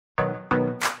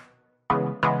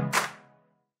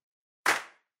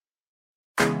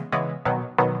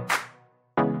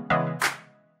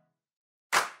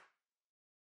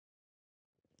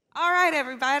All right,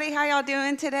 everybody, how y'all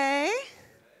doing today?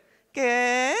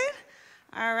 Good.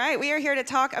 All right, we are here to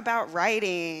talk about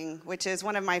writing, which is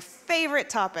one of my favorite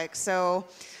topics. So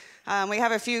we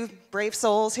have a few brave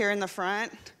souls here in the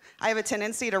front. I have a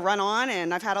tendency to run on,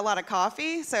 and I've had a lot of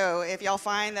coffee. So if y'all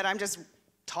find that I'm just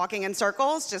talking in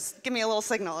circles, just give me a little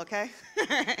signal, okay? All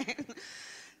right.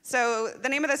 So the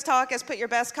name of this talk is Put Your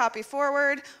Best Copy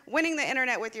Forward, Winning the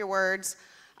Internet with Your Words.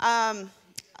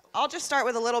 I'll just start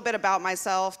with a little bit about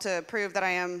myself to prove that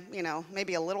I am,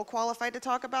 maybe a little qualified to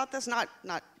talk about this. Not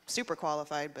super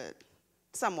qualified, but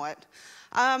somewhat.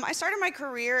 I started my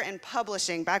career in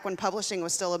publishing back when publishing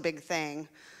was still a big thing,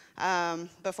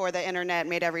 before the internet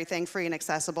made everything free and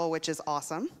accessible, which is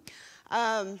awesome.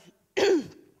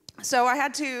 So I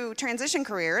had to transition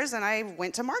careers, and I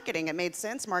went to marketing. It made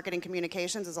sense. Marketing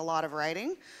communications is a lot of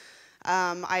writing.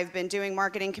 I've been doing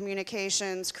marketing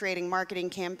communications, creating marketing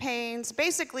campaigns,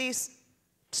 basically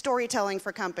storytelling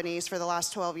for companies for the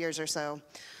last 12 years or so.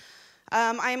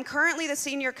 I am currently the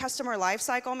Senior Customer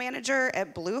Lifecycle Manager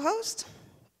at Bluehost,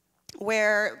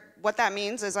 where what that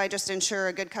means is I just ensure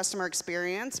a good customer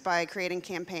experience by creating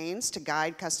campaigns to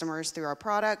guide customers through our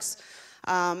products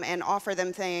and offer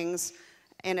them things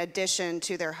in addition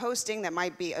to their hosting that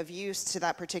might be of use to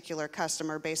that particular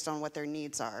customer based on what their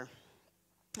needs are.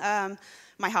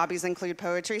 My hobbies include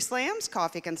poetry slams,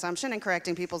 coffee consumption, and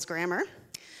correcting people's grammar.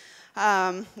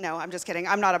 No, I'm just kidding.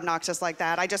 I'm not obnoxious like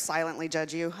that. I just silently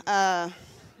judge you. And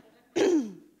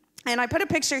I put a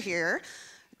picture here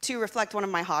to reflect one of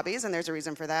my hobbies, and there's a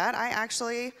reason for that. I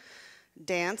actually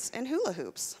dance in hula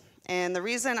hoops. And the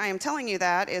reason I am telling you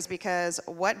that is because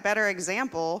what better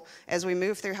example as we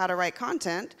move through how to write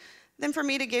content than for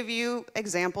me to give you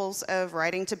examples of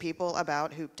writing to people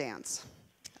about hoop dance.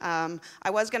 I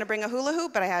was going to bring a hula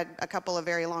hoop, but I had a couple of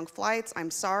very long flights. I'm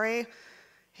sorry.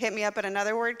 Hit me up at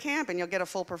another word camp, and you'll get a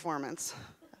full performance.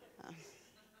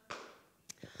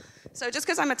 So just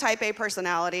because I'm a type A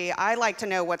personality, I like to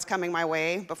know what's coming my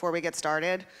way before we get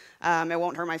started. It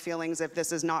won't hurt my feelings if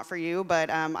this is not for you, but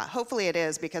hopefully it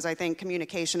is, because I think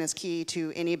communication is key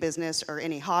to any business or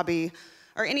any hobby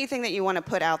or anything that you want to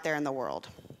put out there in the world.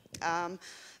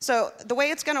 So the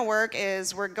way it's going to work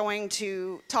is we're going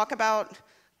to talk about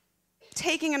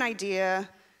taking an idea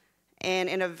and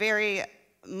in a very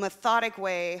methodic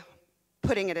way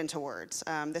putting it into words.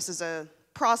 This is a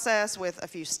process with a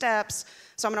few steps,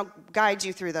 so I'm going to guide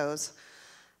you through those.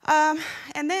 And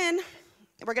then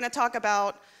we're going to talk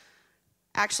about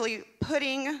actually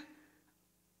putting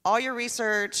all your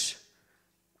research,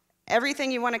 everything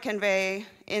you want to convey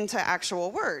into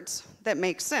actual words that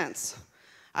make sense.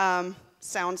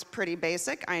 Sounds pretty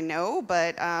basic, I know,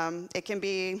 but it can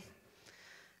be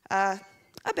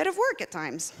a bit of work at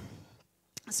times.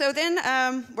 So then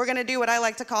we're going to do what I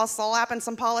like to call slap and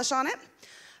some polish on it.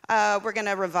 We're going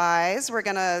to revise. We're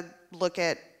going to look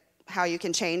at how you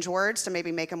can change words to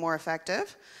maybe make them more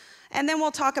effective. And then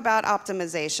we'll talk about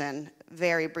optimization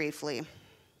very briefly.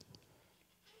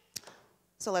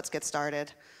 So let's get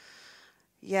started.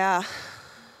 Yeah,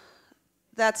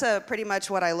 that's pretty much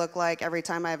what I look like every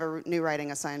time I have a new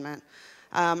writing assignment.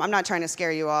 I'm not trying to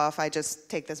scare you off. I just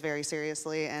take this very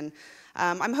seriously, and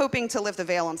I'm hoping to lift the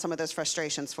veil on some of those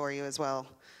frustrations for you as well.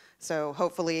 So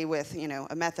hopefully with,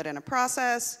 a method and a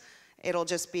process, it'll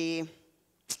just be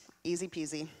easy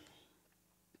peasy.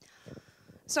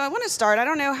 So I want to start. I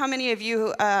don't know how many of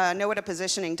you know what a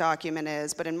positioning document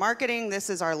is, but in marketing, this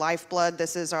is our lifeblood.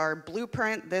 This is our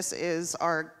blueprint. This is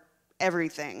our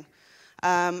everything.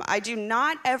 I do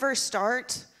not ever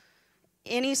start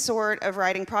any sort of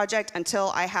writing project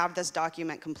until I have this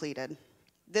document completed.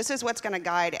 This is what's going to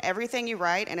guide everything you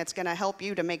write, and it's going to help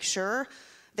you to make sure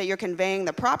that you're conveying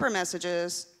the proper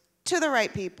messages to the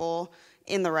right people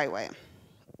in the right way.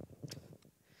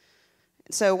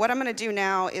 So what I'm going to do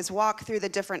now is walk through the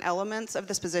different elements of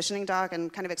this positioning doc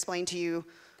and kind of explain to you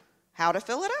how to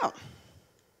fill it out.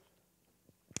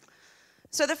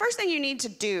 So the first thing you need to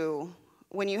do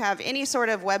when you have any sort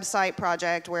of website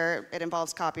project where it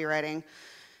involves copywriting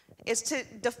is to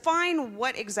define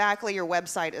what exactly your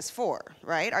website is for,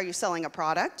 right? Are you selling a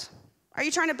product? Are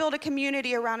you trying to build a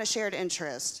community around a shared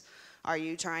interest? Are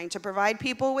you trying to provide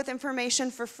people with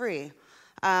information for free?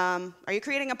 Are you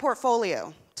creating a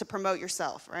portfolio to promote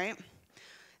yourself, right?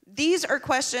 These are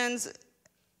questions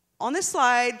on this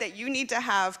slide that you need to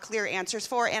have clear answers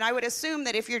for, and I would assume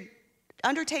that if you're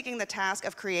undertaking the task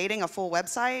of creating a full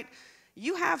website,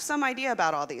 you have some idea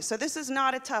about all these. So this is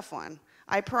not a tough one.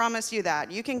 I promise you that.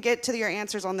 You can get to your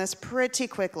answers on this pretty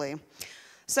quickly.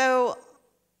 So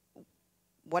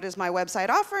what is my website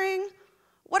offering?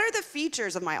 What are the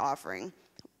features of my offering?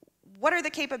 what are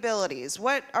the capabilities?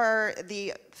 What are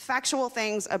the factual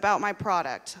things about my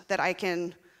product that I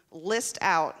can list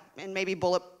out in maybe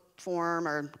bullet form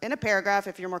or in a paragraph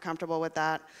if you're more comfortable with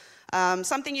that?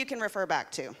 Something you can refer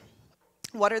back to.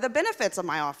 What are the benefits of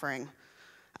my offering?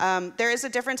 There is a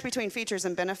difference between features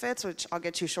and benefits, which I'll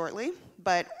get to shortly,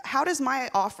 but how does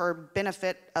my offer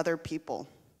benefit other people?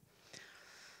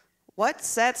 What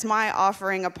sets my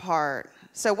offering apart?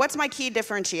 So what's my key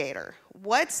differentiator?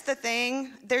 What's the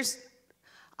thing?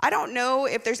 I don't know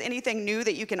if there's anything new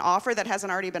that you can offer that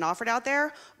hasn't already been offered out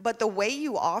there, but the way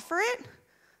you offer it,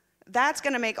 that's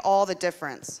gonna make all the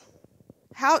difference.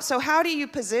 So how do you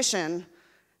position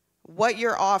what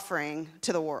you're offering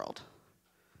to the world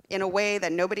in a way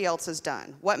that nobody else has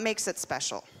done? What makes it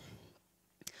special?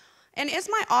 And is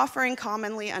my offering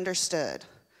commonly understood?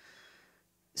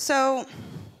 So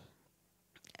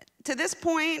to this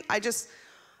point,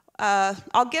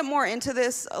 I'll get more into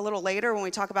this a little later when we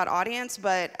talk about audience,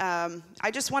 but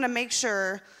I just want to make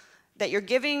sure that you're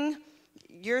giving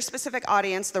your specific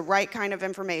audience the right kind of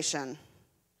information.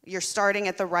 You're starting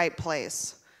at the right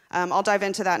place. I'll dive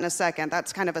into that in a second.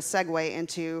 That's kind of a segue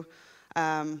into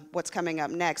what's coming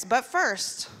up next. But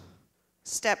first,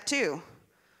 step 2,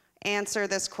 answer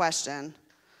this question.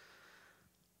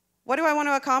 What do I want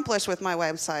to accomplish with my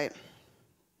website?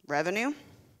 Revenue?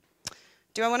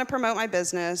 Do I want to promote my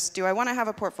business? Do I want to have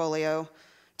a portfolio?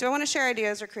 Do I want to share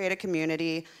ideas or create a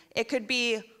community? It could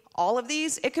be all of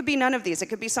these. It could be none of these. It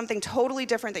could be something totally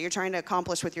different that you're trying to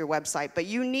accomplish with your website. But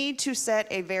you need to set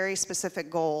a very specific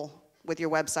goal with your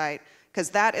website, because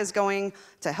that is going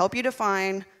to help you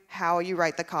define how you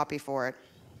write the copy for it.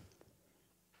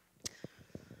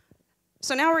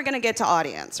 So now we're going to get to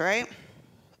audience, right?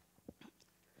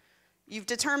 You've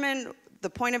determined the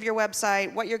point of your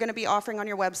website, what you're going to be offering on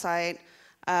your website,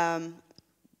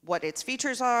 what its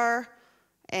features are,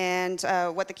 and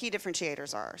what the key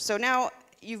differentiators are. So now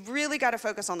you've really got to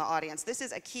focus on the audience. This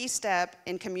is a key step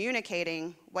in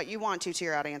communicating what you want to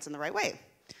your audience in the right way.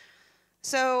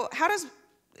 So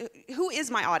who is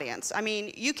my audience? I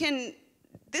mean,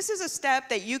 this is a step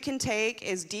that you can take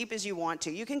as deep as you want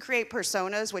to. You can create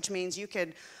personas, which means you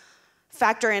could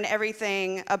factor in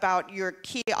everything about your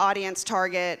key audience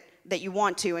target that you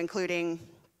want to, including,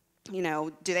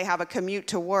 do they have a commute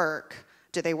to work?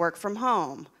 Do they work from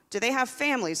home? Do they have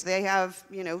families? Do they have,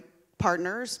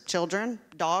 partners, children,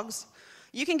 dogs?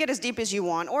 You can get as deep as you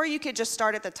want, or you could just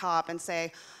start at the top and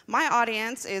say, my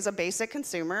audience is a basic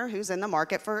consumer who's in the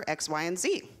market for X, Y, and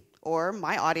Z. Or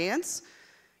my audience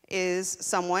is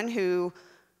someone who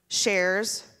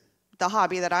shares the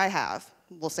hobby that I have.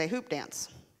 We'll say hoop dance,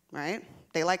 right?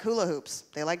 They like hula hoops.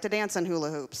 They like to dance in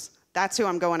hula hoops. That's who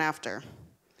I'm going after.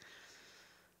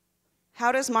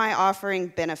 How does my offering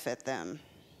benefit them?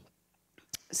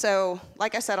 So,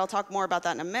 like I said, I'll talk more about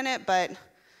that in a minute, but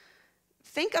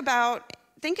think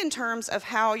in terms of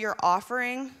how your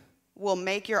offering will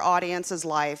make your audience's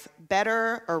life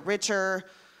better or richer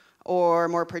or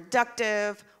more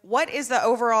productive. What is the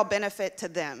overall benefit to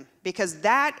them? Because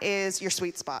that is your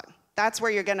sweet spot. That's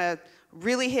where you're gonna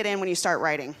really hit in when you start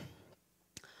writing.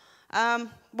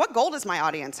 What goal does my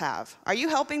audience have? Are you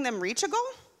helping them reach a goal?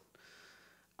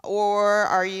 Or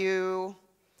are you,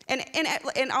 and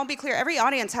I'll be clear, every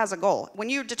audience has a goal. When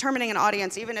you're determining an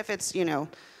audience, even if it's,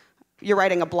 you're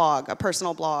writing a blog, a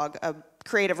personal blog, a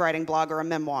creative writing blog, or a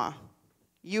memoir,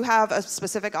 you have a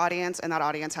specific audience, and that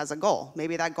audience has a goal.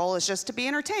 Maybe that goal is just to be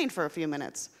entertained for a few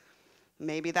minutes.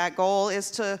 Maybe that goal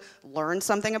is to learn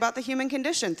something about the human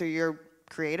condition through your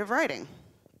creative writing.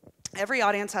 Every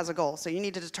audience has a goal, so you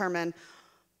need to determine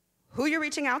who you're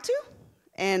reaching out to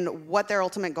and what their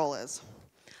ultimate goal is.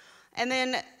 And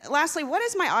then lastly, what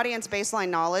is my audience baseline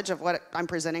knowledge of what I'm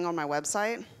presenting on my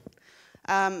website?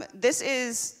 This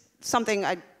is something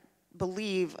I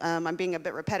believe, I'm being a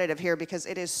bit repetitive here because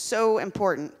it is so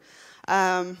important.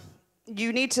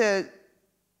 You need to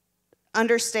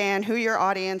understand who your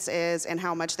audience is and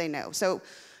how much they know. So,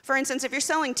 for instance, if you're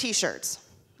selling t-shirts,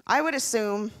 I would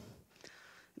assume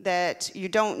that you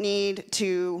don't need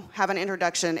to have an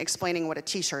introduction explaining what a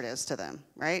t-shirt is to them,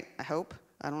 right? I hope.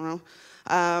 I don't know.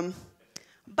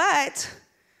 But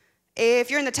if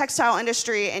you're in the textile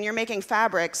industry and you're making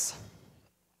fabrics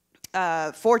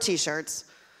for t-shirts,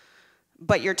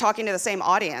 but you're talking to the same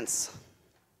audience,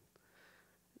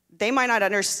 they might not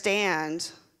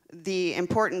understand the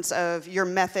importance of your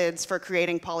methods for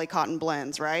creating polycotton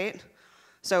blends, right?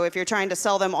 So if you're trying to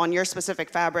sell them on your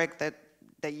specific fabric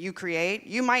that you create,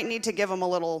 you might need to give them a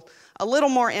little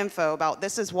more info about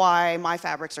this is why my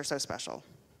fabrics are so special.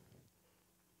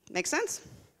 Make sense?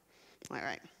 All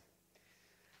right.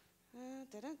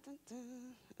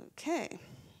 Okay.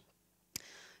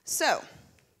 So,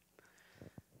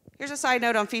 here's a side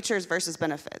note on features versus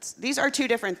benefits. These are two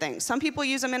different things. Some people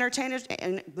use them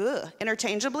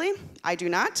interchangeably. I do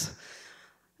not.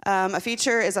 A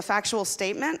feature is a factual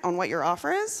statement on what your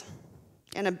offer is,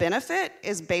 and a benefit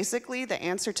is basically the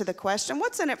answer to the question,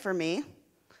 what's in it for me,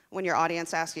 when your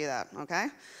audience asks you that, okay?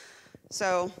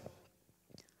 So,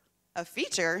 a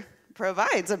feature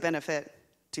provides a benefit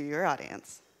to your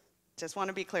audience. Just want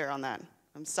to be clear on that.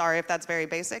 I'm sorry if that's very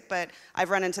basic, but I've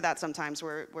run into that sometimes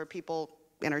where people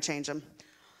interchange them.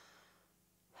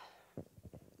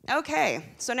 Okay,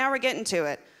 so now we're getting to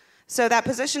it. So that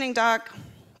positioning doc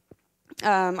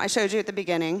I showed you at the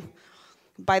beginning,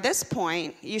 by this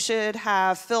point, you should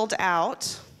have filled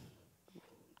out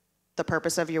the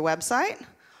purpose of your website,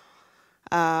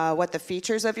 what the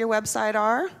features of your website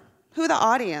are, who the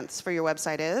audience for your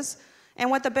website is, and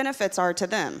what the benefits are to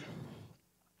them.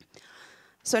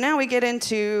 So now we get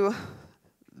into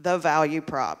the value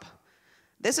prop.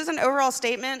 This is an overall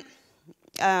statement.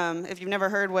 If you've never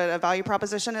heard what a value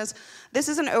proposition is, this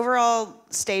is an overall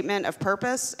statement of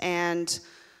purpose and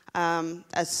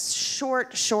a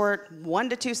short 1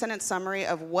 to 2 sentence summary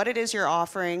of what it is you're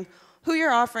offering, who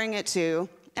you're offering it to,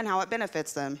 and how it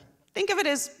benefits them. Think of it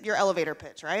as your elevator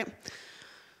pitch, right?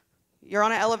 You're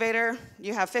on an elevator,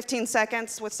 you have 15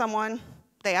 seconds with someone,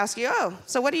 they ask you, oh,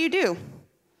 so what do you do?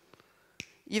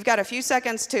 You've got a few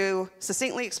seconds to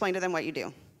succinctly explain to them what you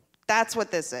do. That's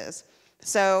what this is.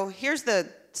 So here's the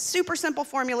super simple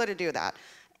formula to do that.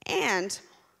 And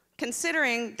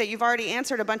considering that you've already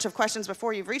answered a bunch of questions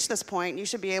before you've reached this point, you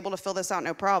should be able to fill this out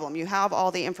no problem. You have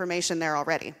all the information there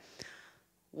already.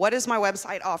 What does my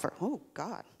website offer? Oh,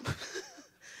 God.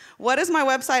 What does my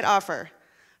website offer?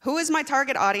 Who is my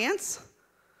target audience?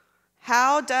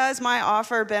 How does my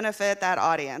offer benefit that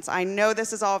audience? I know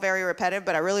this is all very repetitive,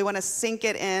 but I really want to sink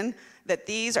it in that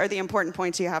these are the important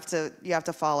points you have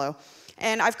to follow.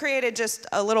 And I've created just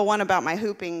a little one about my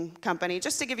hooping company,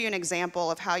 just to give you an example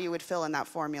of how you would fill in that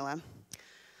formula.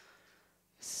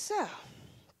 So,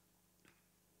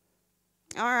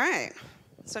 all right.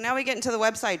 So now we get into the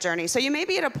website journey. So you may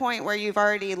be at a point where you've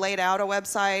already laid out a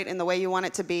website in the way you want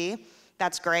it to be.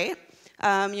 That's great.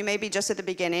 You may be just at the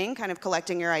beginning, kind of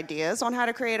collecting your ideas on how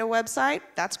to create a website.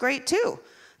 That's great too.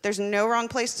 There's no wrong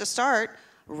place to start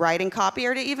writing copy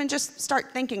or to even just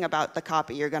start thinking about the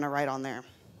copy you're going to write on there.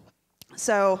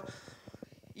 So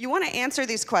you want to answer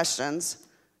these questions.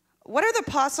 What are the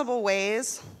possible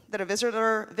ways that a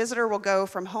visitor will go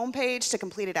from home page to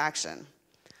completed action?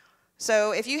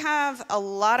 So if you have a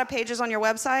lot of pages on your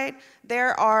website,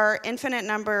 there are infinite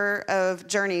number of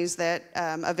journeys that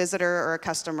a visitor or a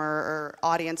customer or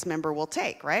audience member will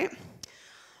take, right?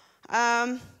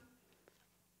 When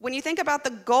you think about the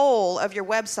goal of your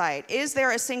website, is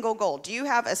there a single goal? Do you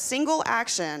have a single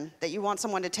action that you want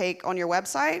someone to take on your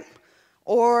website?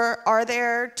 Or are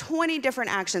there 20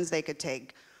 different actions they could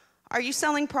take? Are you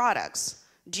selling products?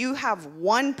 Do you have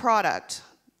one product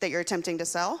that you're attempting to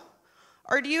sell?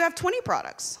 Or do you have 20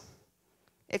 products?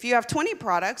 If you have 20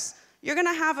 products, you're going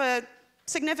to have a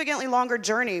significantly longer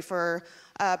journey for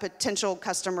a potential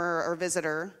customer or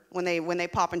visitor when they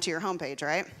pop into your homepage,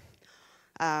 right?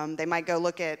 They might go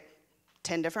look at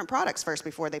 10 different products first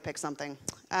before they pick something.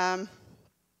 I'm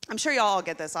sure y'all all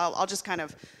get this. I'll just kind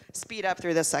of speed up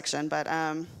through this section. But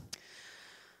are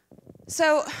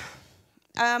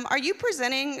you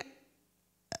presenting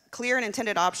clear and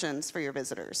intended options for your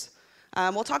visitors?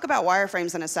 We'll talk about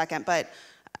wireframes in a second, but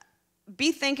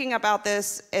be thinking about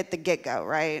this at the get-go,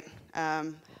 right?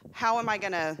 How am I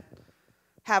going to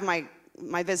have my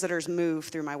visitors move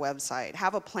through my website?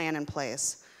 Have a plan in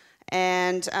place.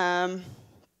 And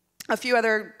a few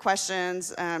other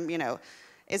questions,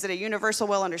 is it a universal,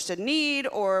 well-understood need,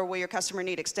 or will your customer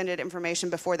need extended information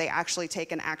before they actually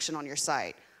take an action on your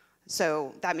site?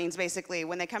 So that means basically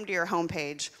when they come to your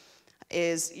homepage,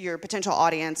 is your potential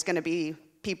audience going to be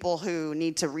people who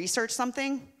need to research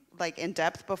something, like in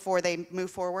depth, before they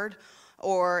move forward?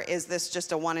 Or is this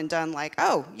just a one and done, like,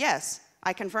 oh, yes,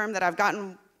 I confirm that I've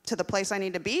gotten to the place I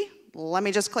need to be. Let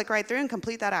me just click right through and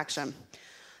complete that action.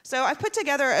 So I've put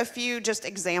together a few just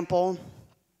example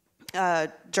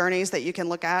journeys that you can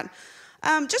look at.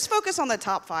 Just focus on the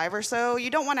top 5 or so. You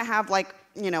don't want to have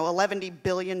 11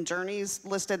 billion journeys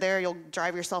listed there. You'll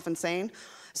drive yourself insane.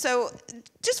 So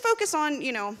just focus on,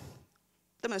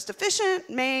 the most efficient,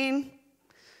 main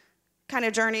kind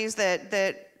of journeys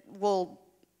that will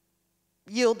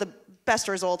yield the best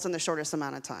results in the shortest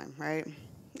amount of time, right?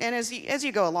 And as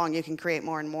you go along, you can create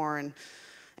more and more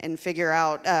and figure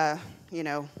out,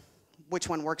 which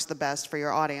one works the best for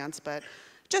your audience. But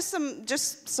just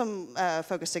some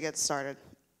focus to get started.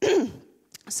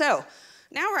 So,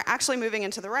 Now we're actually moving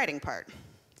into the writing part.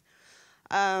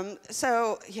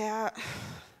 So yeah,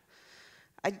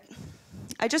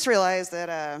 I just realized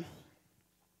that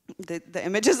the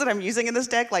images that I'm using in this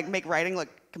deck like make writing look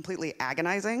completely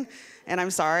agonizing, and I'm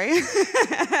sorry.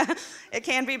 It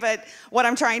can be, but what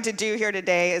I'm trying to do here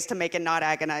today is to make it not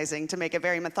agonizing, to make it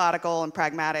very methodical and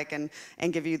pragmatic, and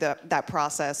give you that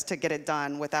process to get it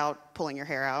done without pulling your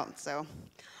hair out. So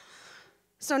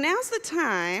now's the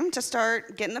time to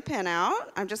start getting the pen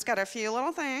out. I've just got a few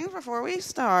little things before we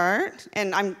start,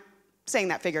 and I'm saying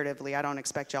that figuratively. I don't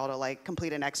expect y'all to like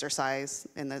complete an exercise,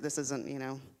 and this isn't, you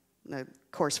know, a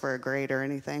course for a grade or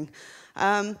anything.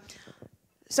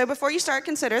 So before you start,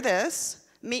 consider this.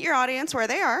 Meet your audience where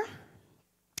they are.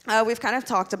 We've kind of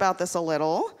talked about this a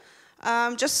little.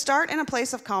 Just start in a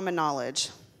place of common knowledge.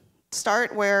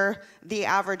 Start where the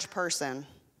average person,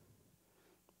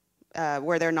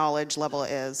 where their knowledge level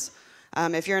is.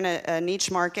 If you're in a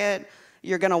niche market,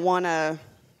 you're going to want to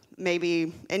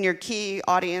maybe, in your key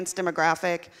audience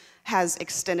demographic, has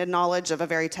extended knowledge of a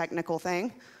very technical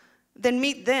thing, then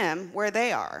meet them where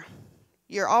they are.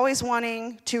 You're always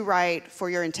wanting to write for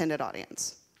your intended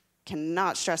audience.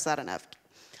 Cannot stress that enough.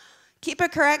 Keep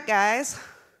it correct, guys.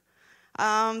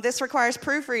 This requires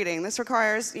proofreading. This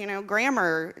requires, you know,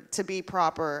 grammar to be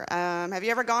proper. Have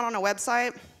you ever gone on a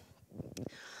website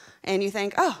and you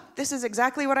think, oh, this is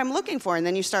exactly what I'm looking for, and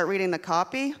then you start reading the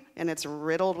copy and it's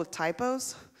riddled with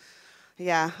typos?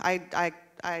 Yeah,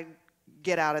 I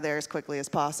get out of there as quickly as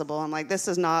possible. I'm like, this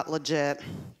is not legit.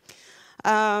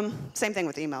 Same thing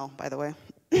with email, by the way.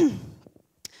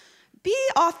 Be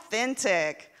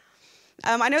authentic.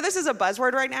 I know this is a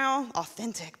buzzword right now,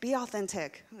 authentic, be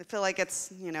authentic. I feel like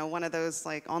it's, you know, one of those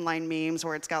like online memes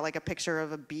where it's got like a picture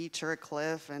of a beach or a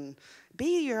cliff and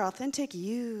be your authentic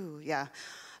you, yeah.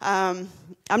 I'm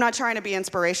not trying to be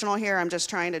inspirational here, I'm just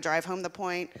trying to drive home the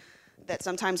point that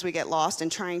sometimes we get lost in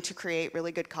trying to create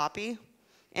really good copy,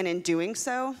 and in doing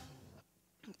so,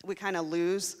 we kind of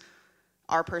lose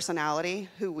our personality,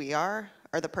 who we are,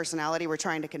 or the personality we're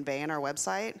trying to convey in our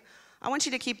website. I want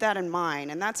you to keep that in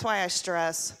mind, and that's why I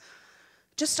stress,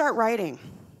 just start writing.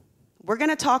 We're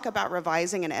gonna talk about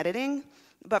revising and editing,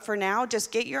 but for now,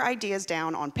 just get your ideas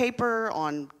down on paper,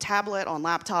 on tablet, on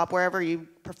laptop, wherever you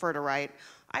prefer to write.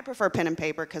 I prefer pen and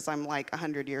paper because I'm like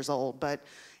 100 years old, but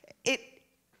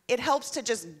it helps to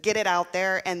just get it out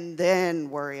there and then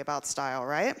worry about style,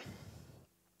 right?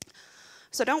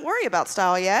 So don't worry about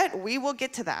style yet. We will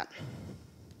get to that.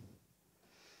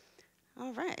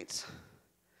 All right.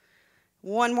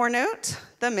 One more note,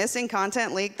 the missing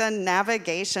content leak, the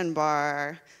navigation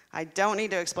bar. I don't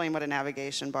need to explain what a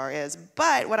navigation bar is,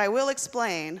 but what I will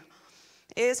explain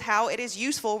is how it is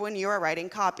useful when you are writing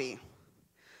copy.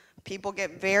 People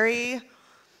get very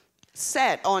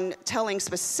set on telling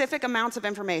specific amounts of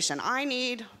information. I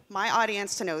need my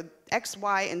audience to know X,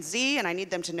 Y, and Z, and I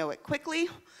need them to know it quickly.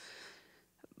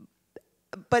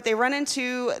 But they run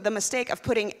into the mistake of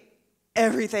putting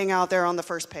everything out there on the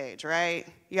first page, right?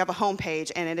 You have a home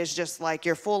page, and it is just like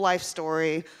your full life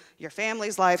story, your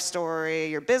family's life story,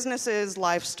 your business's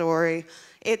life story.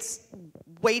 It's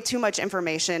way too much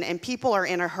information, and people are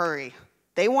in a hurry.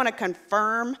 They want to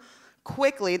confirm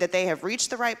quickly that they have reached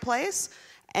the right place,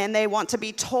 and they want to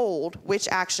be told which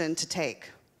action to take.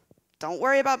 Don't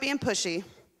worry about being pushy.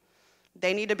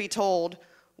 They need to be told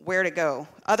where to go.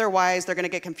 Otherwise, they're going to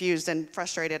get confused and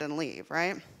frustrated and leave,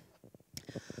 right?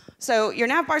 So your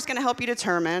nav bar is going to help you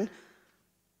determine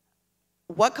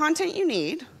what content you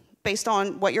need based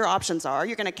on what your options are.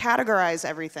 You're going to categorize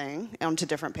everything onto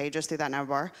different pages through that nav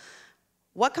bar.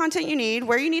 What content you need,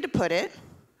 where you need to put it,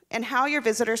 and how your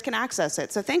visitors can access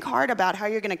it. So think hard about how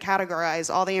you're going to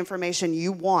categorize all the information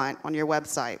you want on your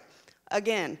website.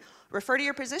 Again, refer to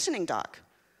your positioning doc.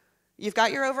 You've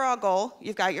got your overall goal,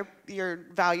 you've got your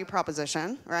value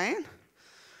proposition, right?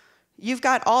 You've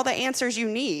got all the answers you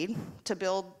need to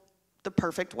build the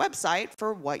perfect website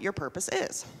for what your purpose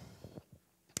is.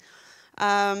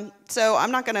 So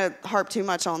I'm not gonna harp too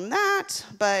much on that,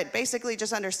 but basically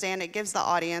just understand it gives the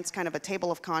audience kind of a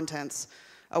table of contents,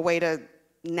 a way to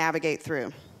navigate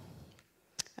through.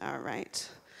 All right.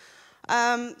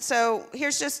 So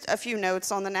here's just a few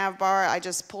notes on the nav bar. I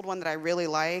just pulled one that I really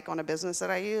like on a business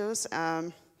that I use.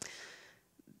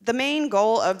 The main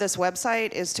goal of this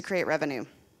website is to create revenue.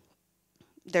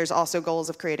 There's also goals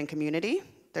of creating community.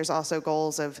 There's also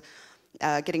goals of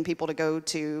getting people to go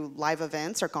to live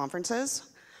events or conferences.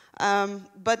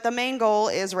 But the main goal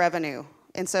is revenue.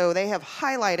 And so they have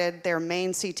highlighted their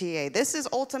main CTA. This is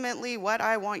ultimately what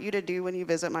I want you to do when you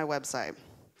visit my website.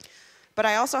 But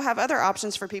I also have other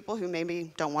options for people who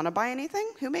maybe don't want to buy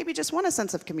anything, who maybe just want a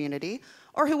sense of community,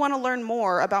 or who want to learn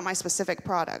more about my specific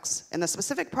products. And the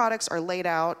specific products are laid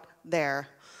out there.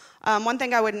 One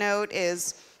thing I would note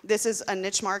is this is a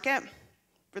niche market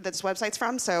that this website's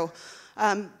from, so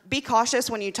be cautious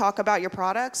when you talk about your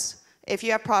products. If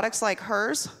you have products like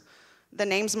hers, the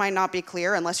names might not be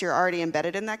clear unless you're already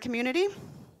embedded in that community.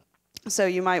 So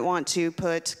you might want to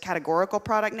put categorical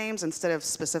product names instead of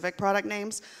specific product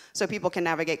names so people can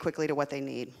navigate quickly to what they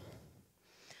need.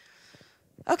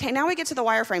 Okay, now we get to the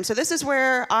wireframe. So this is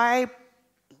where I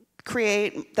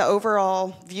create the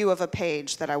overall view of a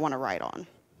page that I want to write on.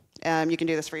 You can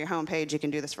do this for your home page, you can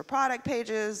do this for product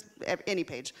pages, any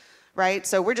page, right?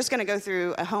 So we're just going to go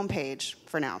through a home page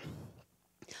for now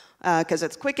because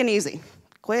it's quick and easy.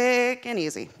 Quick and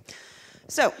easy.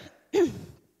 So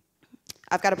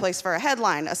I've got a place for a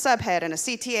headline, a subhead, and a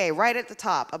CTA right at the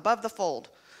top, above the fold.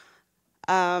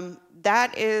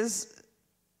 That is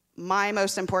my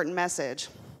most important message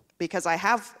because I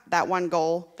have that one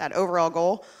goal, that overall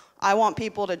goal. I want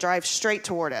people to drive straight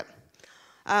toward it.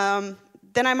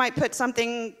 Then I might put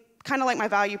something kind of like my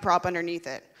value prop underneath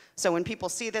it. So when people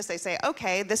see this, they say,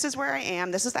 okay, this is where I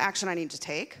am, this is the action I need to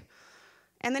take.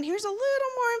 And then here's a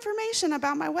little more information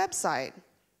about my website,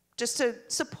 just to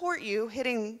support you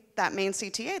hitting that main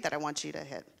CTA that I want you to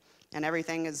hit. And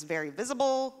everything is very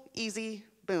visible, easy,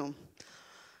 boom.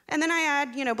 And then I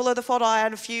add, below the fold, I'll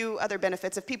add a few other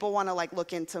benefits if people want to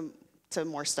look into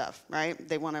more stuff, right?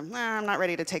 They want to, I'm not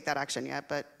ready to take that action yet,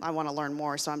 but I want to learn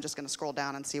more, so I'm just going to scroll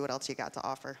down and see what else you got to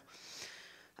offer.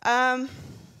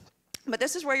 But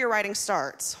this is where your writing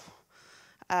starts.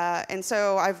 And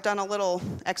so I've done a little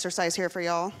exercise here for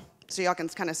y'all, so y'all can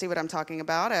kind of see what I'm talking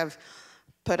about. I've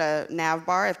put a nav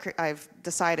bar. I've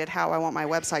decided how I want my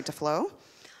website to flow.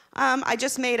 I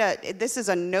just made this is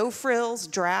a no-frills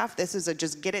draft. This is a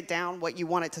just get it down what you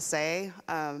want it to say.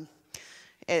 I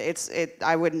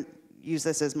wouldn't use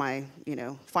this as my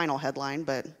final headline,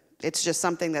 but it's just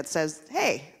something that says,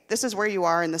 hey, this is where you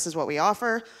are and this is what we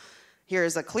offer.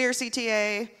 Here's a clear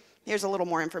CTA. Here's a little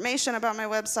more information about my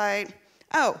website.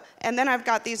 Oh, and then I've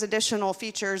got these additional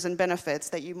features and benefits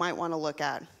that you might want to look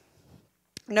at.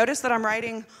 Notice that I'm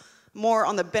writing more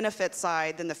on the benefit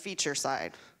side than the feature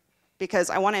side because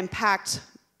I want to impact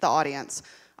the audience.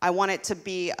 I want it to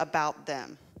be about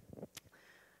them.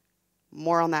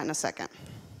 More on that in a second.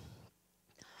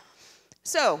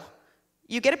 So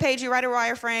you get a page, you write a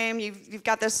wireframe, you've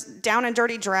got this down and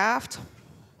dirty draft.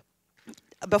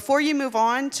 Before you move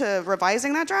on to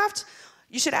revising that draft,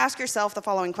 you should ask yourself the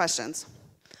following questions.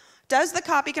 Does the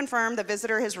copy confirm the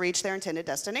visitor has reached their intended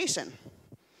destination?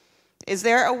 Is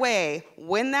there a way,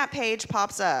 when that page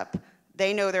pops up,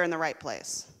 they know they're in the right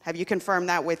place? Have you confirmed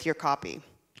that with your copy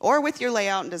or with your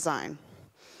layout and design?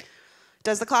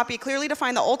 Does the copy clearly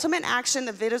define the ultimate action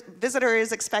the visitor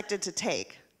is expected to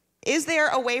take? Is there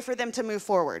a way for them to move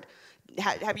forward?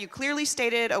 Have you clearly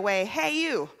stated a way, hey,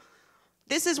 you,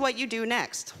 this is what you do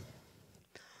next?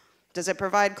 Does it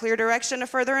provide clear direction to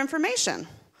further information?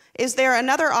 Is there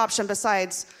another option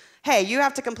besides, hey, you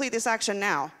have to complete this action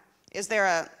now? Is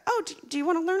there do you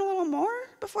want to learn a little more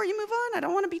before you move on? I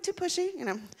don't want to be too pushy,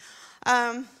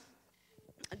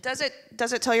 Does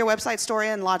it tell your website story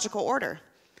in logical order?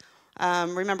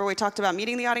 Remember we talked about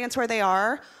meeting the audience where they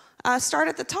are. Start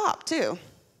at the top too.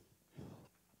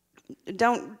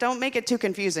 Don't make it too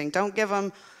confusing. Don't give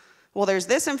them, well, there's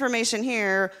this information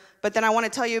here, but then I want to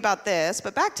tell you about this,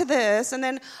 but back to this, and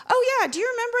then, oh yeah, do you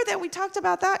remember that we talked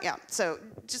about that? Yeah, so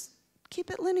just keep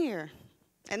it linear.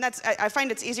 And I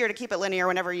find it's easier to keep it linear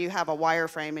whenever you have a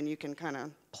wireframe and you can kind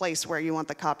of place where you want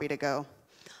the copy to go.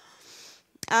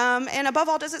 And above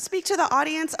all, does it speak to the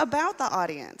audience about the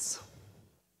audience?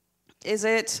 Is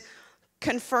it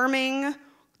confirming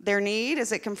their need?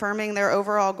 Is it confirming their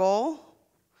overall goal?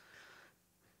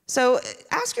 So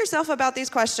ask yourself about these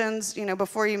questions,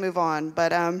 before you move on.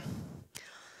 But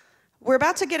we're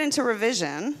about to get into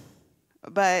revision.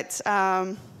 But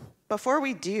before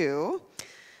we do,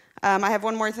 I have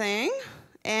one more thing.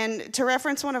 And to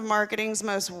reference one of marketing's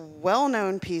most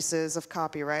well-known pieces of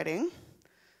copywriting.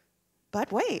 But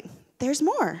wait, there's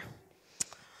more.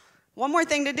 One more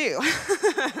thing to do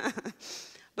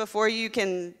before you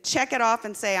can check it off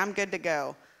and say, I'm good to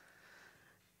go.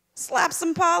 Slap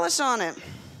some polish on it.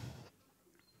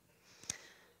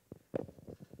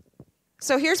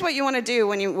 So here's what you want to do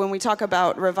when we talk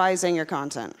about revising your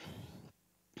content.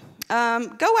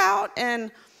 Go out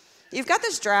and you've got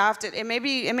this draft. It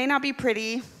may not be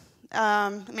pretty.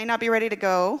 It may not be ready to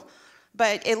go,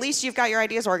 but at least you've got your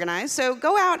ideas organized. So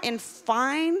go out and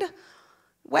find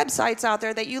websites out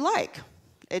there that you like.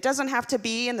 It doesn't have to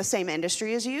be in the same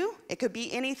industry as you. It could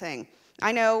be anything.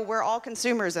 I know we're all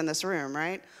consumers in this room,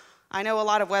 right? I know a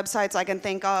lot of websites I can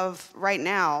think of right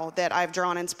now that I've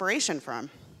drawn inspiration from.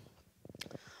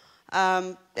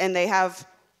 And they have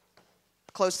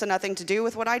close to nothing to do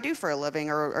with what I do for a living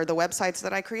or the websites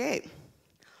that I create.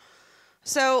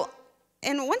 So,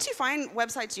 and once you find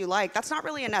websites you like, that's not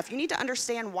really enough. You need to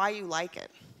understand why you like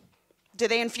it. Do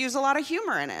they infuse a lot of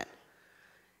humor in it?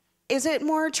 Is it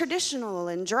more traditional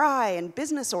and dry and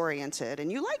business oriented and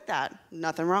you like that?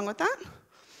 Nothing wrong with that.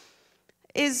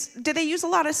 Do they use a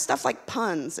lot of stuff like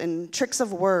puns and tricks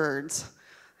of words?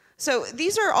 So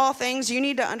these are all things you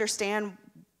need to understand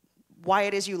why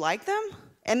it is you like them,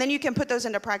 and then you can put those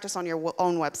into practice on your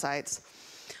own websites.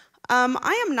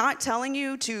 I am not telling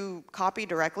you to copy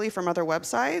directly from other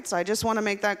websites. I just want to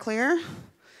make that clear.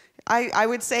 I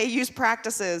would say use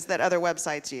practices that other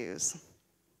websites use.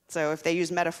 So if they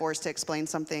use metaphors to explain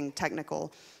something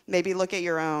technical, maybe look at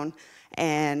your own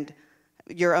and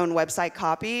your own website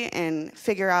copy and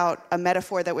figure out a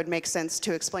metaphor that would make sense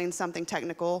to explain something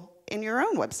technical in your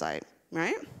own website,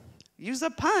 right? Use a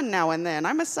pun now and then.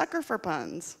 I'm a sucker for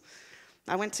puns.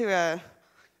 I went to a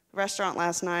restaurant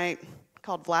last night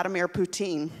called Vladimir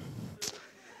Poutine.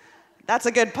 That's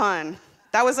a good pun.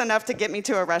 That was enough to get me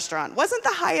to a restaurant. Wasn't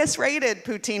the highest rated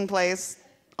poutine place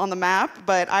on the map,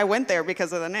 but I went there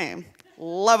because of the name.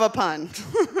 Love a pun.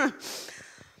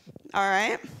 All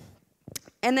right.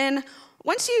 And then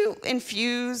once you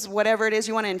infuse whatever it is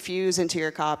you want to infuse into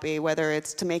your copy, whether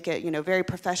it's to make it, very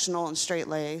professional and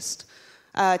straight-laced,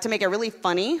 to make it really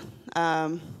funny,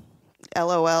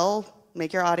 LOL,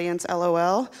 make your audience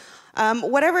LOL,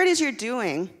 whatever it is you're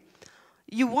doing,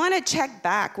 you want to check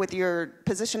back with your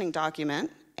positioning document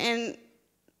and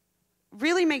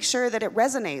really make sure that it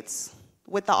resonates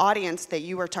with the audience that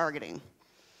you are targeting.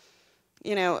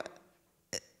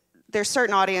 There's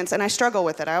certain audience, and I struggle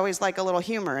with it. I always like a little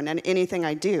humor in anything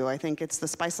I do. I think it's the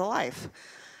spice of life.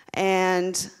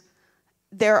 And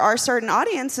there are certain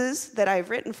audiences that I've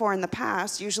written for in the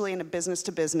past, usually in a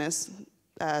business-to-business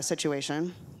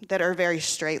situation, that are very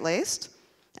straight-laced.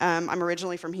 I'm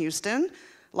originally from Houston.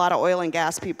 A lot of oil and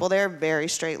gas people there, very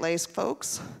straight-laced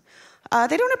folks.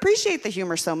 They don't appreciate the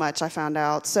humor so much, I found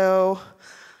out. So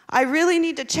I really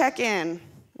need to check in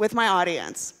with my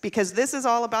audience, because this is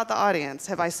all about the audience.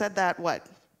 Have I said that,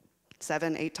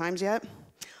 7, 8 times yet?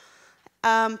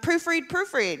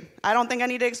 Proofread. I don't think I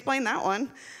need to explain that one.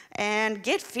 And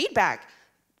get feedback.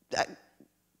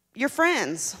 Your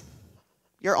friends,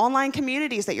 your online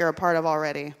communities that you're a part of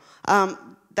already.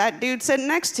 That dude sitting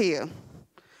next to you.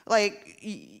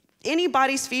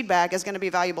 Anybody's feedback is going to be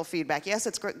valuable feedback. Yes,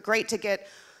 it's great to get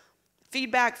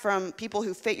feedback from people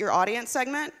who fit your audience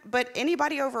segment, but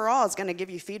anybody overall is going to give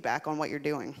you feedback on what you're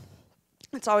doing.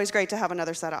 It's always great to have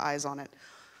another set of eyes on it.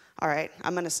 All right,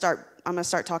 I'm going to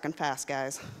start talking fast,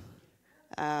 guys.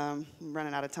 I'm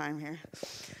running out of time here.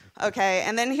 Okay,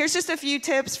 and then here's just a few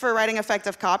tips for writing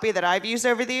effective copy that I've used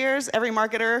over the years. Every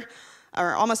marketer,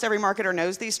 or almost every marketer,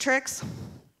 knows these tricks.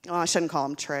 Well, I shouldn't call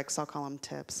them tricks, I'll call them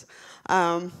tips.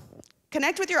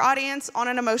 Connect with your audience on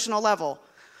an emotional level.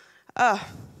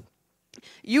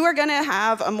 You are gonna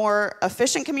have a more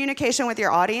efficient communication with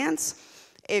your audience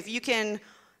if you can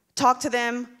talk to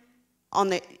them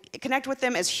connect with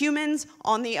them as humans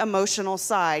on the emotional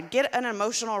side. Get an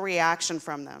emotional reaction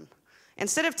from them.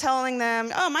 Instead of telling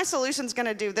them, oh, my solution's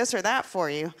gonna do this or that for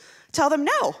you, tell them,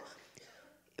 no,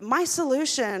 my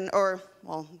solution, or,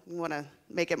 well, you wanna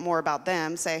make it more about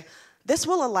them, say, this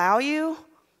will allow you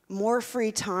more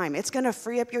free time. It's gonna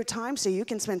free up your time so you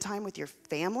can spend time with your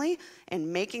family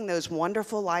and making those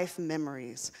wonderful life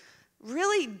memories.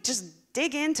 Really just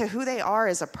dig into who they are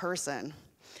as a person.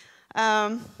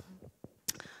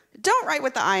 Don't write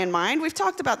with the I in mind. We've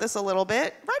talked about this a little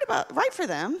bit. Write for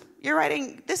them. You're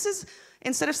writing,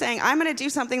 instead of saying, I'm gonna do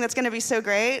something that's gonna be so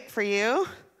great for you,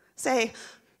 say,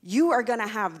 you are gonna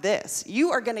have this.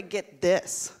 You are gonna get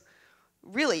this.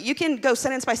 Really, you can go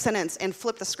sentence by sentence and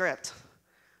flip the script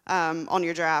on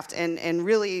your draft and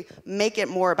really make it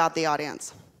more about the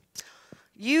audience.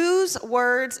 Use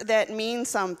words that mean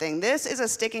something. This is a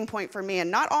sticking point for me,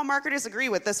 and not all marketers agree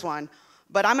with this one,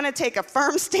 but I'm gonna take a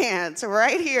firm stance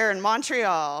right here in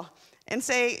Montreal and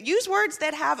say, use words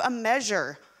that have a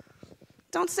measure.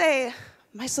 Don't say,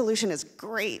 my solution is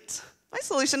great. My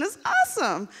solution is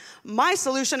awesome. My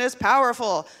solution is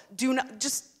powerful.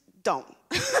 Just don't.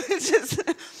 Just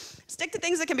stick to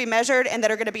things that can be measured and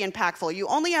that are gonna be impactful. You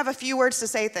only have a few words to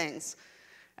say things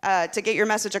to get your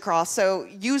message across, so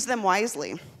use them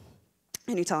wisely.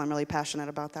 And you tell I'm really passionate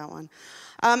about that one.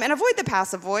 And avoid the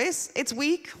passive voice. It's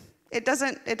weak. It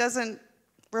doesn't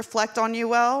reflect on you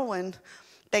well when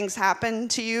things happen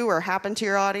to you or happen to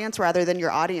your audience rather than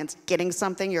your audience getting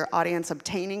something, your audience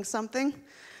obtaining something.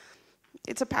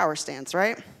 It's a power stance,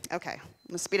 right? Okay, I'm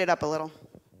gonna speed it up a little.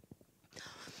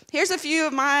 Here's a few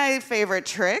of my favorite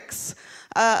tricks.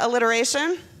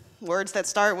 Alliteration, words that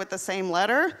start with the same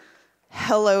letter.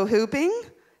 Hello hooping,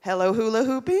 hello hula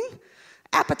hooping.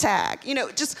 App attack,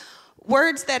 just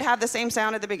words that have the same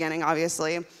sound at the beginning,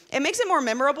 obviously. It makes it more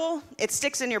memorable. It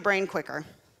sticks in your brain quicker.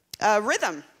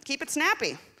 Rhythm, keep it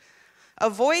snappy.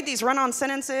 Avoid these run-on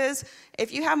sentences.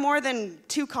 If you have more than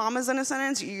 2 commas in a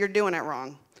sentence, you're doing it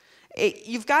wrong.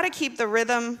 You've got to keep the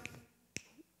rhythm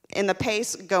and the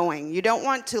pace going. You don't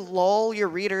want to lull your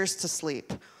readers to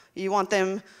sleep. You want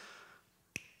them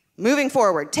moving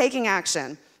forward, taking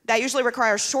action. That usually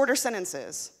requires shorter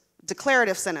sentences,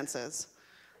 declarative sentences.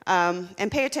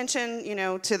 And pay attention,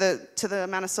 to the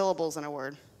amount of syllables in a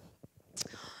word.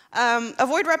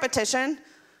 Avoid repetition.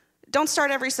 Don't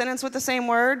start every sentence with the same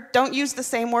word. Don't use the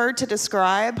same word to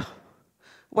describe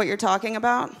what you're talking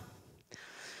about.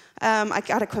 I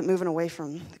gotta quit moving away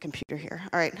from the computer here.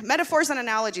 All right, metaphors and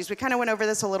analogies. We kind of went over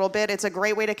this a little bit. It's a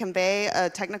great way to convey a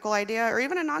technical idea or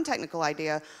even a non-technical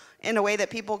idea in a way that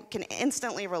people can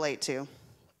instantly relate to,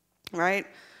 right?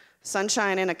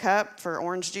 Sunshine in a cup for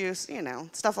orange juice,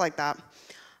 stuff like that.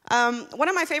 One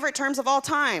of my favorite terms of all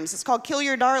times, it's called kill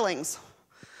your darlings.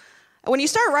 When you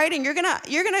start writing, you're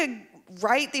gonna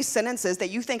write these sentences that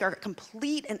you think are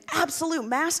complete and absolute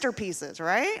masterpieces,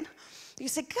 right? You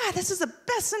say, God, this is the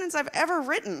best sentence I've ever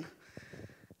written.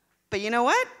 But you know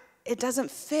what? It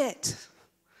doesn't fit.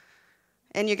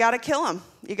 And you gotta kill them.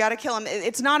 You gotta kill them.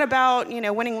 It's not about,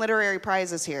 winning literary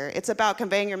prizes here. It's about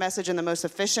conveying your message in the most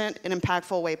efficient and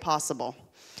impactful way possible.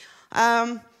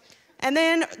 And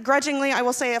then, grudgingly, I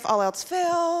will say, if all else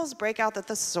fails, break out the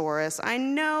thesaurus. I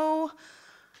know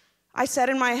I said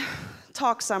in my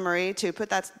talk summary to put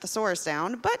that thesaurus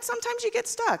down, but sometimes you get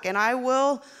stuck, and I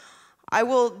will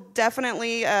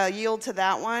definitely yield to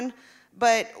that one.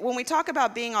 But when we talk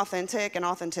about being authentic and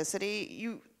authenticity,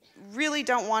 you really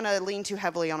don't want to lean too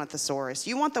heavily on a thesaurus.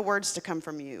 You want the words to come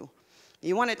from you.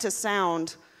 You want it to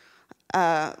sound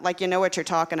like you know what you're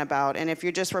talking about. And if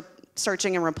you're just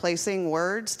searching and replacing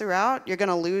words throughout, you're going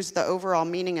to lose the overall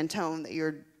meaning and tone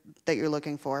that you're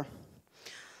looking for.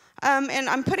 And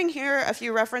I'm putting here a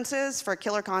few references for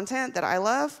killer content that I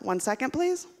love. 1 second,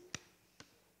 please.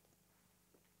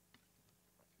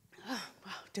 Oh,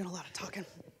 wow, doing a lot of talking.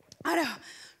 I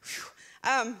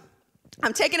know.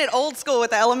 I'm taking it old school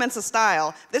with the elements of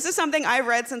style. This is something I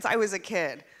read since I was a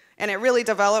kid, and it really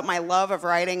developed my love of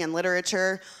writing and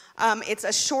literature. It's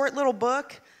a short little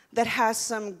book that has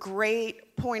some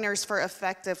great pointers for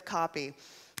effective copy.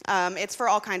 It's for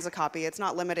all kinds of copy. It's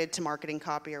not limited to marketing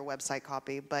copy or website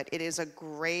copy, but it is a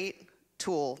great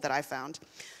tool that I found.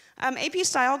 AP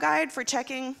Style Guide for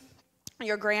checking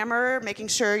your grammar, making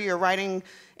sure you're writing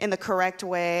in the correct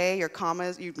way, your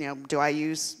commas, do I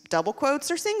use double quotes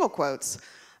or single quotes?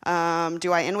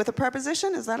 Do I end with a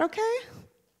preposition? Is that okay?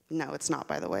 No, it's not,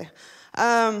 by the way.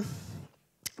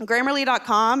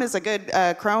 Grammarly.com is a good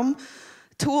Chrome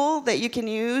tool that you can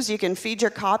use. You can feed your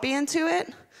copy into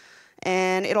it,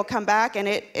 and it'll come back, and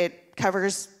it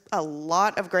covers a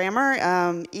lot of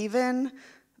grammar, even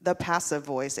the passive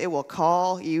voice. It will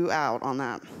call you out on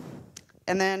that.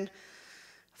 And then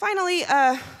finally,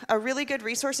 a really good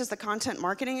resource is the Content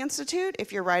Marketing Institute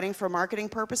if you're writing for marketing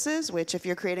purposes, which if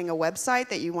you're creating a website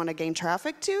that you want to gain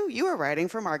traffic to, you are writing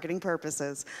for marketing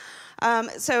purposes.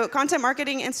 So Content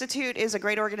Marketing Institute is a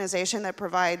great organization that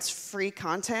provides free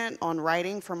content on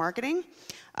writing for marketing.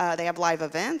 They have live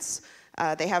events.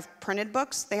 They have printed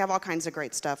books. They have all kinds of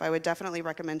great stuff. I would definitely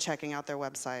recommend checking out their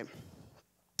website.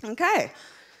 Okay.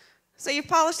 So you've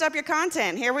polished up your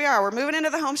content. Here we are. We're moving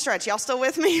into the home stretch. Y'all still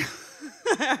with me?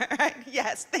 All right.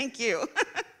 Yes, thank you.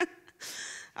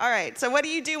 All right. So what do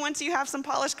you do once you have some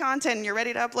polished content and you're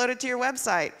ready to upload it to your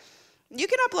website? You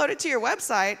can upload it to your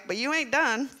website, but you ain't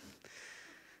done.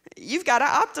 You've got to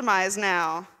optimize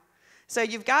now. So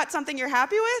you've got something you're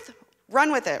happy with,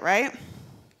 run with it, right?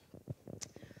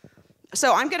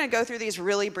 So I'm going to go through these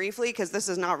really briefly because this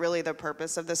is not really the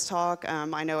purpose of this talk.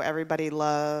 I know everybody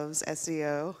loves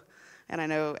SEO. And I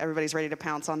know everybody's ready to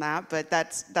pounce on that, but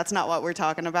that's not what we're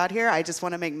talking about here. I just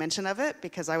want to make mention of it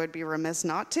because I would be remiss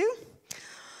not to.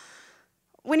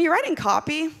 When you're writing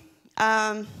copy,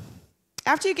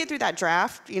 after you get through that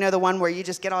draft, the one where you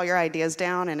just get all your ideas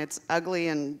down and it's ugly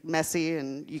and messy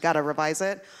and you got to revise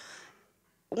it.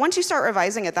 Once you start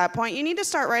revising at that point, you need to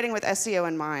start writing with SEO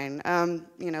in mind.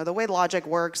 The way logic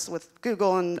works with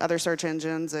Google and other search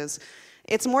engines is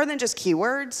it's more than just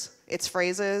keywords, it's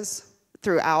phrases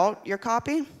throughout your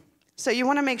copy. So you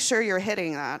want to make sure you're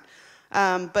hitting that.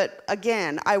 But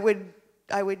again, I would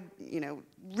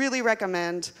really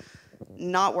recommend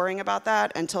not worrying about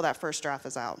that until that first draft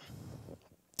is out.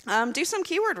 Do some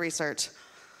keyword research.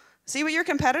 See what your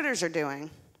competitors are doing.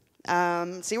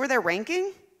 See where they're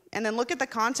ranking, and then look at the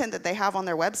content that they have on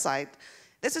their website.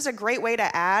 This is a great way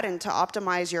to add and to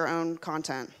optimize your own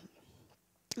content.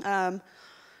 And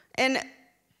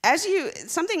as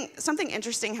something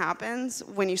interesting happens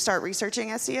when you start researching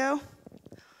SEO.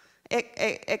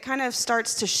 It kind of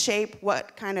starts to shape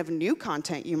what kind of new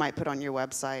content you might put on your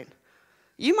website.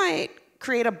 You might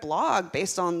create a blog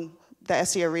based on the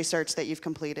SEO research that you've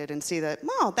completed and see that,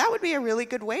 well, that would be a really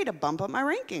good way to bump up my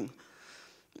ranking.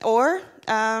 Or,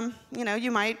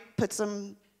 you might put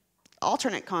some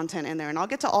alternate content in there, and I'll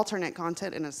get to alternate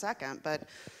content in a second, but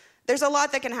there's a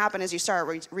lot that can happen as you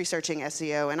start researching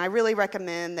SEO, and I really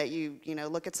recommend that you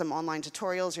look at some online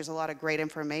tutorials. There's a lot of great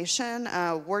information.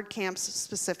 WordCamps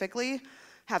specifically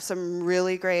have some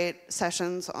really great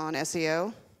sessions on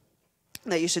SEO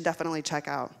that you should definitely check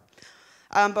out.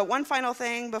 But one final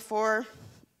thing before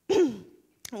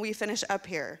we finish up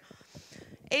here.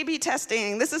 A/B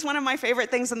testing. This is one of my favorite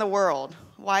things in the world.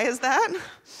 Why is that?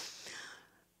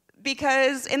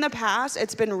 Because in the past,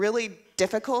 it's been really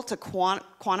difficult to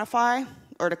quantify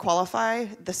or to qualify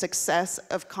the success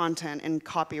of content in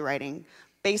copywriting.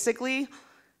 Basically,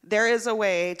 there is a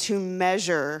way to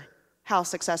measure how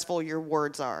successful your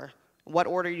words are, what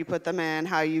order you put them in,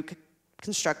 how you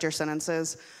construct your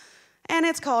sentences, and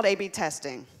it's called A/B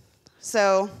testing.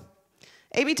 So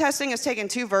A/B testing is taking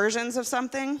two versions of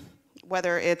something,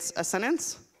 whether it's a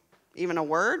sentence, even a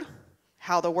word,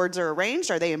 how the words are arranged,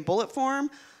 are they in bullet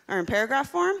form or in paragraph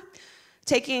form,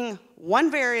 taking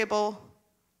one variable,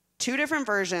 two different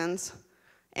versions,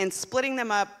 and splitting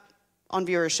them up on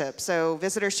viewership. So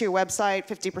visitors to your website,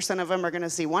 50% of them are going to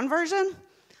see one version,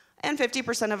 and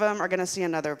 50% of them are going to see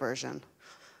another version.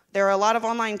 There are a lot of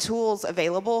online tools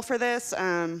available for this.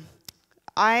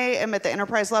 I am at the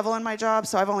enterprise level in my job,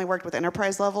 so I've only worked with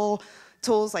enterprise level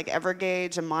tools like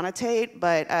Evergage and Monotate,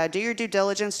 but do your due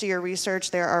diligence, do your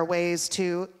research. There are ways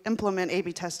to implement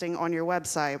A/B testing on your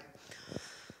website.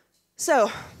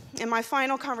 So, in my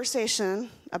final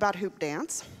conversation about hoop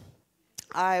dance,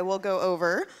 I will go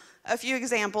over a few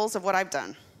examples of what I've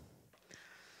done.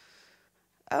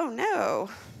 Oh no.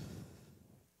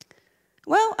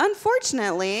 Well,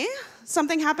 unfortunately,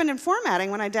 something happened in formatting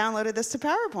when I downloaded this to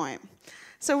PowerPoint.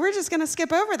 So we're just going to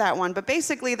skip over that one. But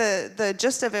basically, the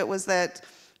gist of it was that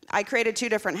I created two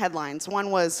different headlines.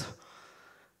 One was,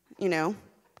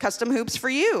 custom hoops for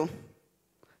you.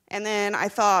 And then I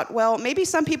thought, well, maybe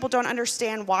some people don't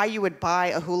understand why you would buy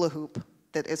a hula hoop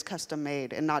that is custom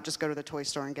made and not just go to the toy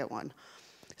store and get one.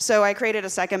 So I created a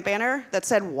second banner that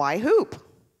said, why hoop?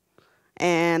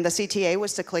 And the CTA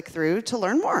was to click through to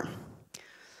learn more.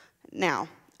 Now,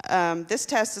 this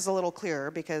test is a little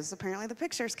clearer because apparently the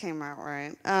pictures came out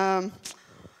right.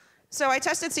 So I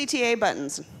tested CTA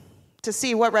buttons to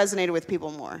see what resonated with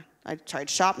people more. I tried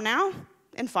Shop Now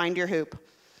and Find Your Hoop.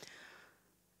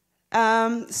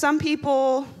 Some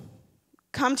people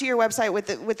come to your website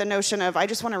with the notion of, I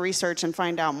just want to research and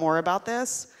find out more about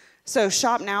this. So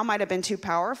Shop Now might have been too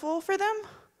powerful for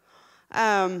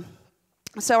them.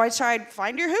 So I tried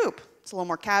Find Your Hoop. It's a little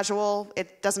more casual.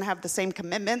 It doesn't have the same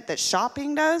commitment that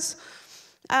shopping does.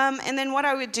 And then what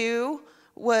I would do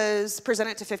was present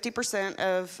it to 50%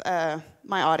 of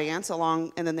my audience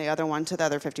and then the other one to the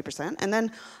other 50%. And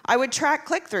then I would track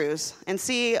click-throughs and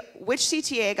see which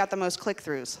CTA got the most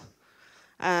click-throughs.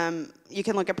 You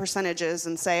can look at percentages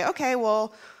and say, okay,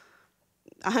 well,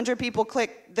 100 people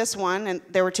clicked this one, and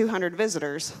there were 200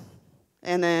 visitors.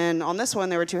 And then on this one,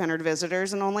 there were 200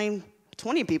 visitors, and only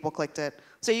 20 people clicked it.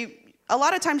 So a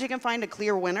lot of times you can find a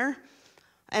clear winner,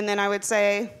 and then I would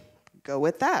say, go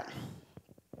with that.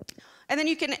 And then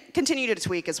you can continue to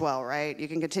tweak as well, right? You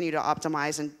can continue to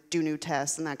optimize and do new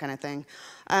tests and that kind of thing.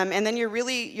 And then you're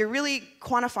really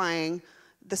quantifying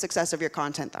the success of your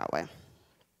content that way.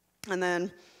 And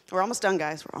then we're almost done,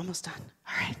 guys. We're almost done.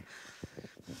 All right.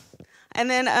 And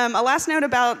then a last note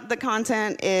about the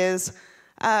content is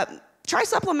try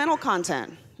supplemental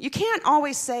content. You can't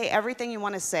always say everything you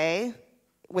want to say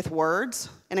with words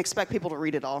and expect people to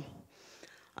read it all.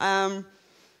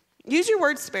 Use your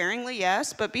words sparingly,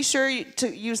 yes, but be sure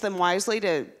to use them wisely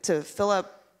to fill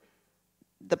up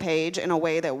the page in a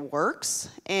way that works.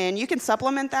 And you can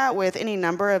supplement that with any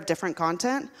number of different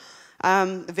content.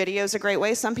 Video is a great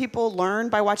way. Some people learn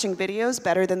by watching videos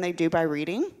better than they do by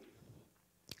reading.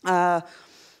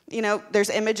 There's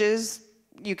images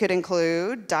you could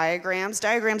include, diagrams.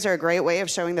 Diagrams are a great way of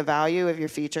showing the value of your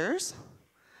features.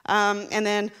 And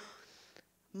then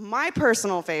My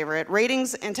personal favorite,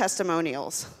 ratings and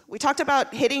testimonials. We talked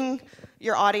about hitting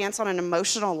your audience on an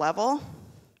emotional level.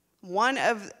 One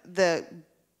of the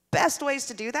best ways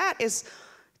to do that is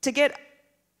to get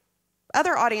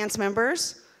other audience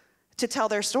members to tell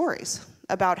their stories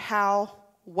about how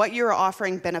what you're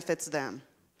offering benefits them.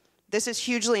 This is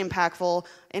hugely impactful.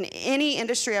 In any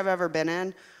industry I've ever been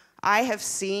in, I have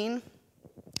seen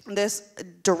this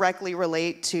directly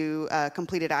relate to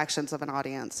completed actions of an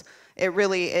audience. It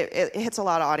really hits a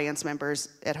lot of audience members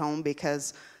at home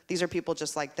because these are people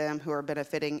just like them who are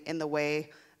benefiting in the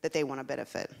way that they want to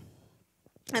benefit.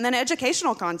 And then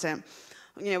educational content.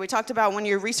 You know, we talked about when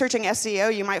you're researching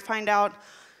SEO, you might find out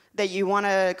that you want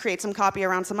to create some copy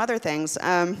around some other things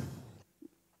to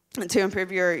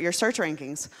improve your search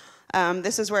rankings.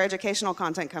 This is where educational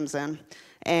content comes in.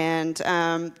 And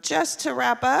just to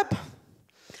wrap up,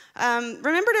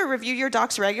 remember to review your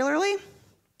docs regularly.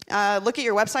 Look at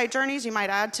your website journeys, you might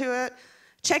add to it.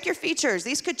 Check your features.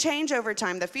 These could change over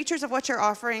time. The features of what you're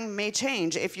offering may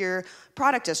change if your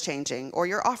product is changing or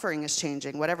your offering is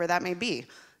changing, whatever that may be.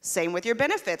 Same with your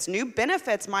benefits. New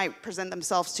benefits might present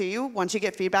themselves to you once you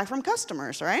get feedback from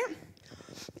customers, right?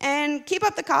 And keep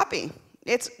up the copy.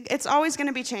 It's always going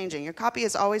to be changing. Your copy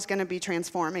is always going to be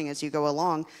transforming as you go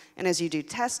along. And as you do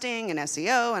testing and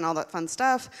SEO and all that fun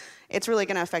stuff, it's really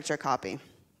going to affect your copy.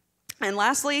 And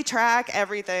lastly, track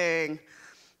everything.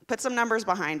 Put some numbers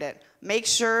behind it. Make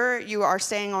sure you are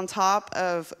staying on top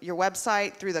of your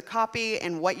website through the copy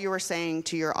and what you are saying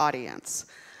to your audience.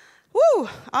 Woo!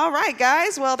 All right,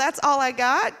 guys. Well, that's all I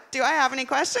got. Do I have any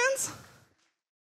questions?